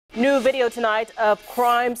New video tonight of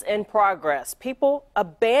crimes in progress. People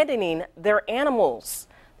abandoning their animals.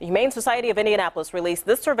 The Humane Society of Indianapolis released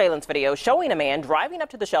this surveillance video showing a man driving up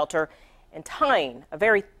to the shelter and tying a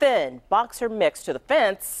very thin boxer mix to the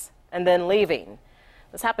fence and then leaving.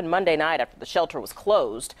 This happened Monday night after the shelter was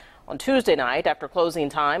closed. On Tuesday night, after closing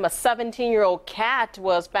time, a 17-year-old cat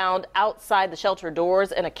was found outside the shelter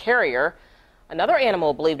doors in a carrier. Another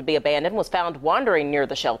animal believed to be abandoned was found wandering near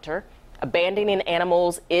the shelter. Abandoning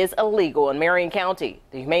animals is illegal in Marion County.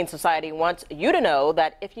 The Humane Society wants you to know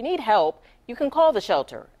that if you need help, you can call the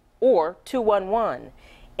shelter or 211.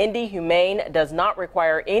 IndyHumane does not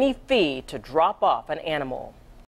require any fee to drop off an animal.